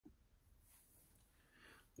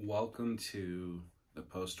Welcome to the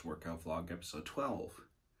post-workout vlog episode 12.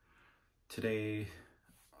 Today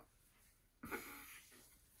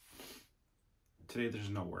there's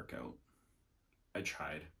no workout. I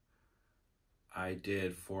tried. I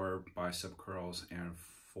did 4 bicep curls and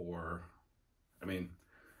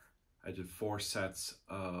I did 4 sets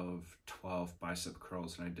of 12 bicep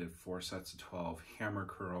curls and I did 4 sets of 12 hammer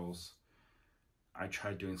curls. I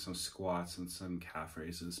tried doing some squats and some calf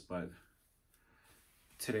raises, but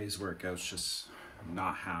today's workout's just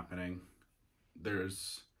not happening.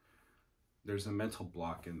 There's a mental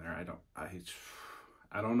block in there.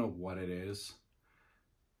 I don't know what it is,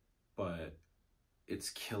 but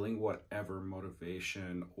it's killing whatever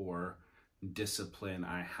motivation or discipline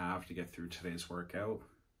I have to get through today's workout.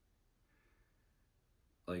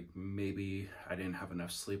 Like, maybe I didn't have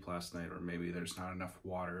enough sleep last night, or maybe there's not enough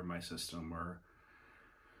water in my system, or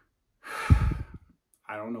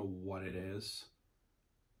I don't know what it is,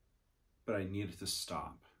 but I needed to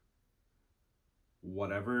stop.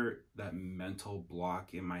 Whatever that mental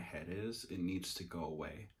block in my head is, it needs to go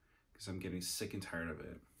away because I'm getting sick and tired of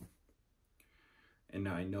it. And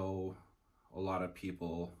I know a lot of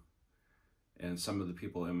people, and some of the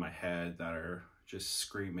people in my head that are just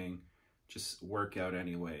screaming, just work out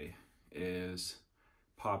anyway, is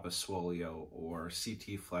Papa Swolio or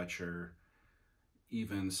CT Fletcher,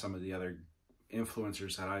 even some of the other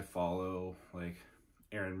influencers that I follow, like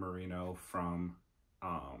Aaron Marino from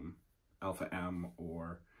Alpha M,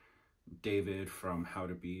 or David from How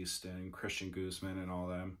to Beast, and Christian Guzman and all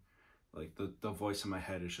them. Like, the voice in my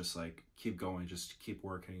head is just like, keep going, just keep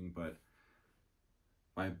working, but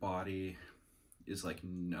my body is like,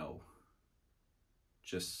 no,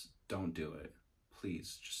 just don't do it.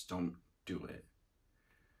 Please, just don't do it.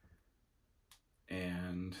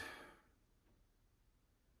 And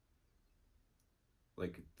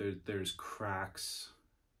like, there's cracks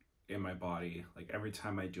in my body. Like, every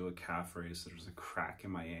time I do a calf raise, there's a crack in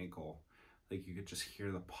my ankle. Like, you could just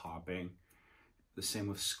hear the popping. The same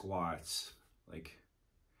with squats. Like,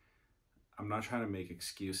 I'm not trying to make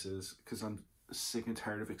excuses because I'm sick and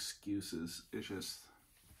tired of excuses. It's just,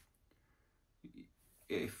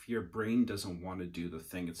 if your brain doesn't want to do the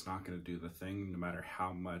thing, it's not going to do the thing, no matter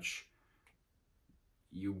how much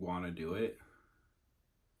you want to do it.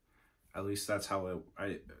 At least that's how it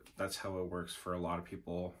works for a lot of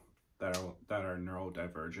people that are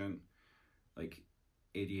neurodivergent, like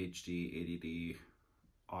ADHD,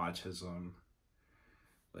 ADD, autism.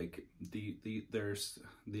 Like, there's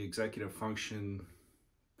the executive function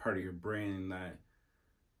part of your brain that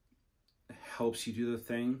helps you do the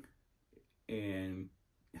thing and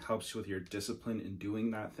helps you with your discipline in doing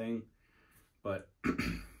that thing, but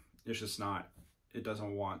it's just not, it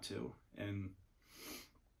doesn't want to, and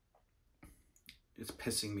it's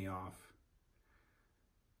pissing me off.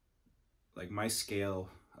 Like, my scale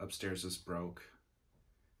upstairs is broke.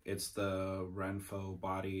 It's the Renpho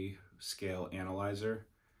body scale analyzer.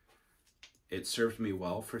 It served me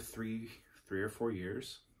well for three or 4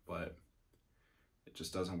 years, but it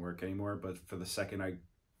just doesn't work anymore. But for the second I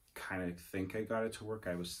kind of think I got it to work,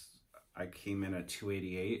 I came in at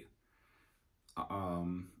 288.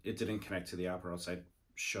 It didn't connect to the app, or else I'd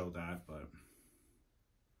show that, but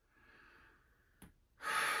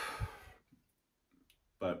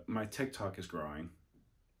my TikTok is growing,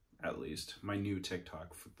 at least. My new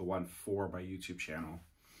TikTok, the one for my YouTube channel.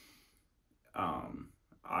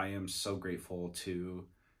 I am so grateful to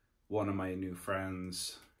one of my new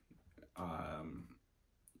friends.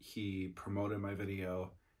 He promoted my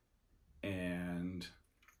video, and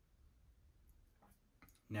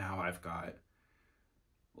now I've got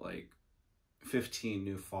like 15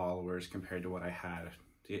 new followers compared to what I had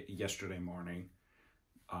yesterday morning.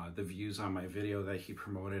 The views on my video that he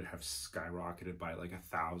promoted have skyrocketed by like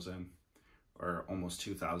 1,000 or almost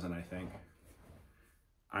 2,000, I think.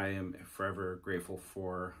 I am forever grateful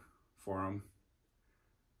for him.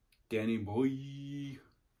 Danny boy,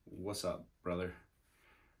 what's up, brother?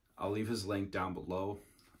 I'll leave his link down below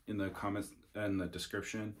in the comments and the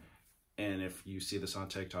description. And if you see this on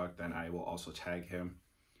TikTok, then I will also tag him.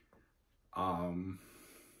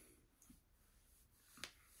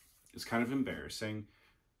 It's kind of embarrassing.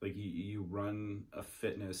 Like, you run a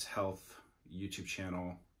fitness health YouTube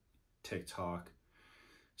channel, TikTok,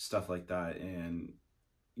 stuff like that, and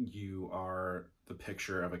you are the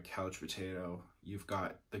picture of a couch potato. You've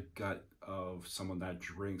got the gut of someone that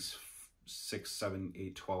drinks 6, 7,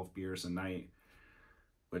 8, 12 beers a night,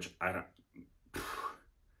 which I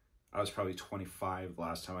was probably 25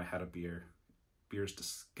 last time I had a beer. Beer's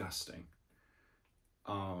disgusting.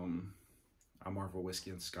 I'm more of a whiskey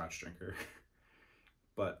and scotch drinker.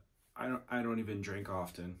 But I don't even drink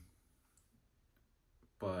often,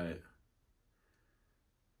 but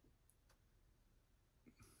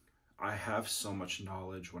I have so much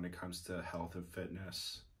knowledge when it comes to health and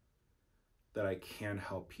fitness that I can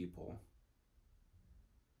help people.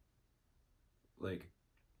 Like,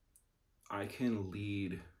 I can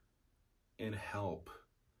lead and help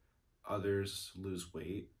others lose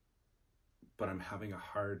weight, but I'm having a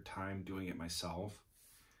hard time doing it myself.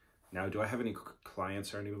 Now, do I have any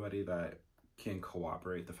clients or anybody that can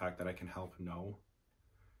cooperate? The fact that I can help, no.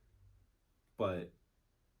 But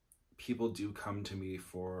people do come to me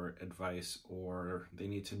for advice, or they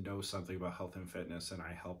need to know something about health and fitness, and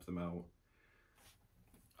I help them out.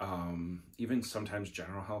 Even sometimes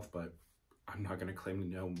general health, but I'm not going to claim to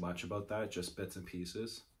know much about that, just bits and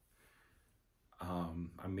pieces. I'm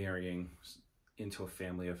marrying into a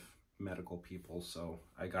family of medical people, so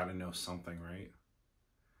I got to know something, right?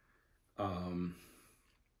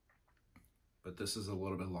 But this is a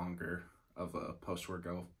little bit longer of a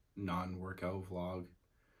post-workout, non-workout vlog.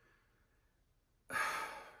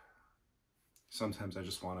 Sometimes I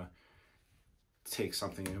just want to take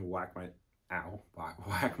something and whack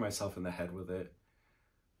myself in the head with it.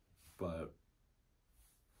 But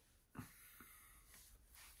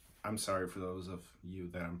I'm sorry for those of you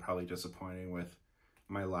that I'm probably disappointing with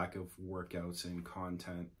my lack of workouts and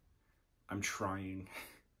content. I'm trying.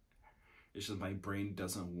 It's just my brain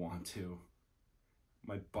doesn't want to.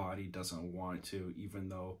 My body doesn't want to, even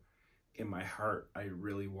though in my heart I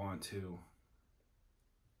really want to.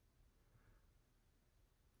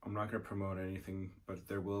 I'm not going to promote anything, but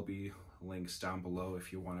there will be links down below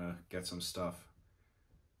if you want to get some stuff,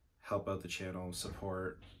 help out the channel,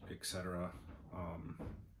 support, etc.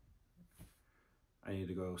 I need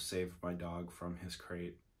to go save my dog from his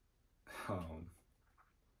crate.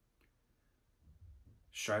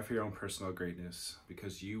 Strive for your own personal greatness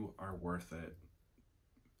because you are worth it.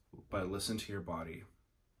 But listen to your body.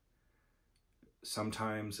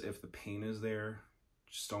 Sometimes if the pain is there,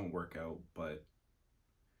 just don't work out, but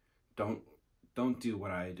don't do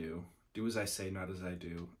what I do. Do as I say, not as I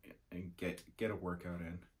do, and get a workout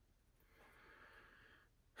in.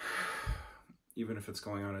 Even if it's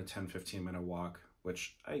going on a 10-15 minute walk,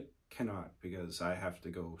 which I cannot because I have to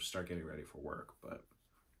go start getting ready for work, but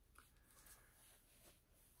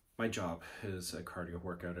my job is a cardio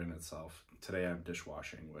workout in itself. Today I'm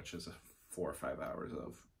dishwashing, which is 4 or 5 hours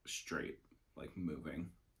of straight, like, moving.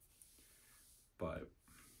 But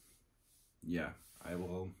yeah, I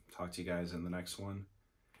will talk to you guys in the next one.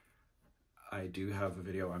 I do have a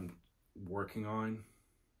video I'm working on,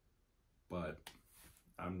 but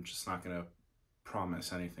I'm just not gonna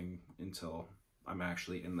promise anything until I'm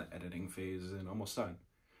actually in the editing phase and almost done.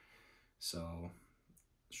 So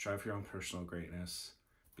strive for your own personal greatness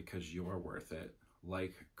because you are worth it.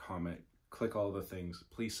 Like, comment, click all the things,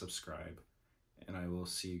 please subscribe, and I will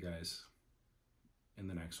see you guys in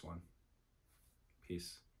the next one.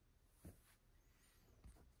 Peace.